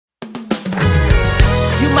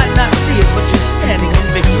standing in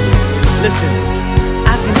victory. Listen,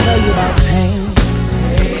 I can tell you about pain.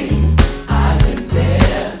 I've been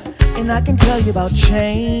there. And I can tell you about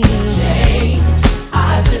change.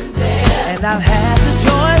 I've been there. And I've had the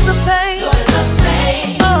joys of pain.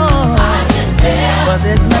 Oh, I've been there. But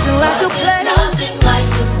there's nothing like the place. Nothing like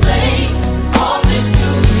the place of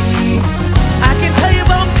victory. I can tell you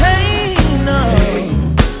about pain.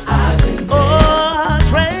 I've been there. Oh,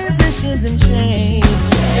 transitions and change.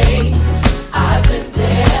 I've been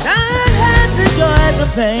there. I've had the joys of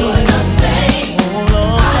pain. Oh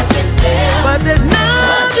Lord, I've been there. But there's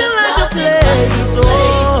nothing like the place.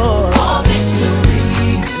 Oh,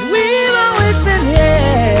 victory. We've always been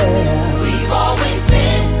here. We've always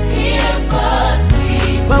been here,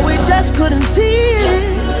 but we just couldn't see it.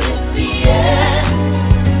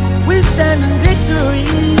 We stand in victory.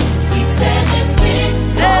 We stand in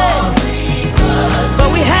victory. But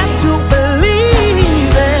we have to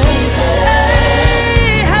believe it.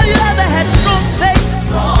 Hey, have you ever had strong faith?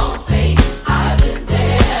 Strong faith, I've been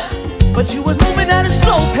there. But you was moving at a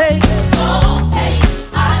slow pace. Slow pace,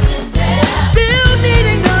 I've been there. Still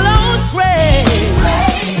needing the Lord's grace.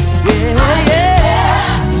 Yeah,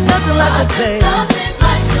 yeah. Nothing like the place. Nothing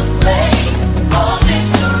like the place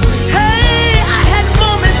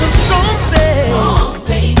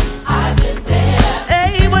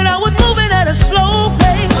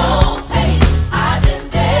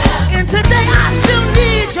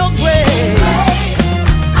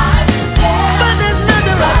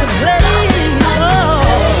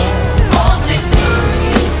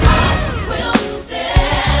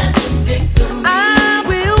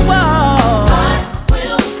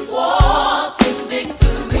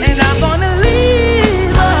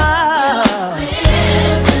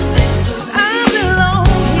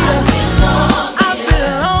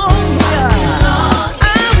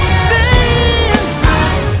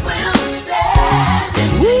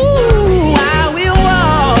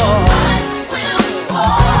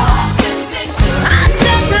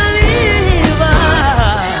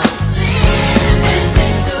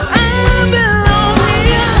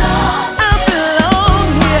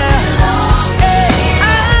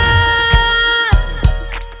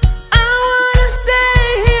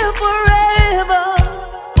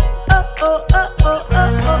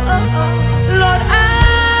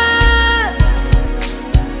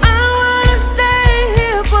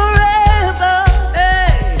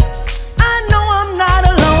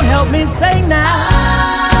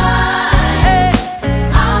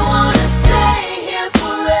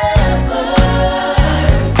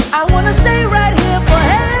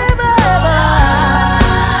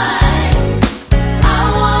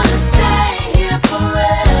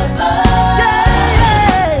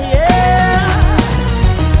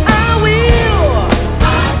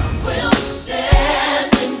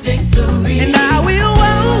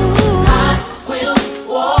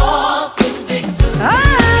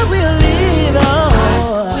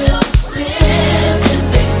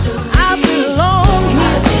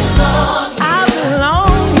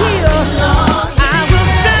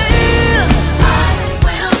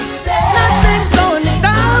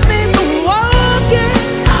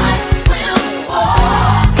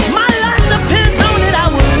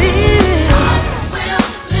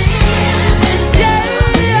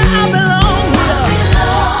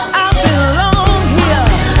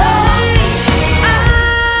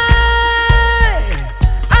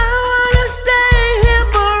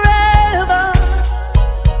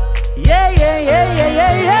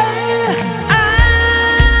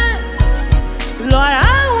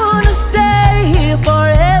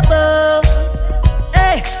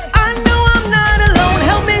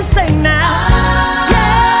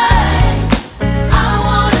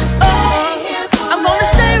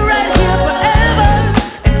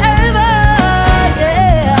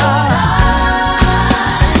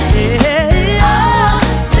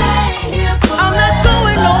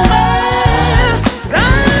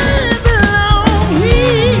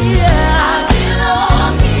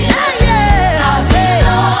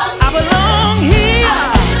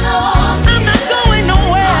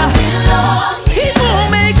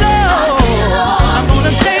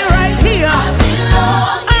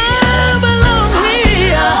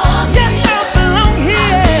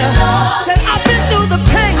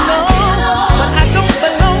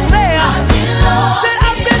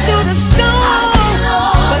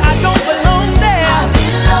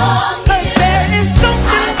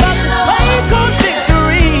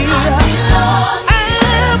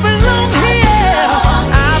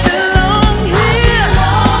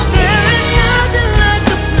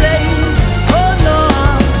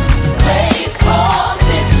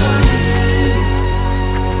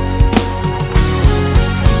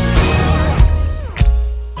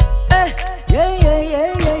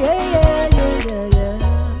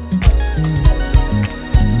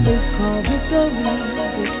victory,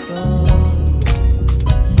 victory.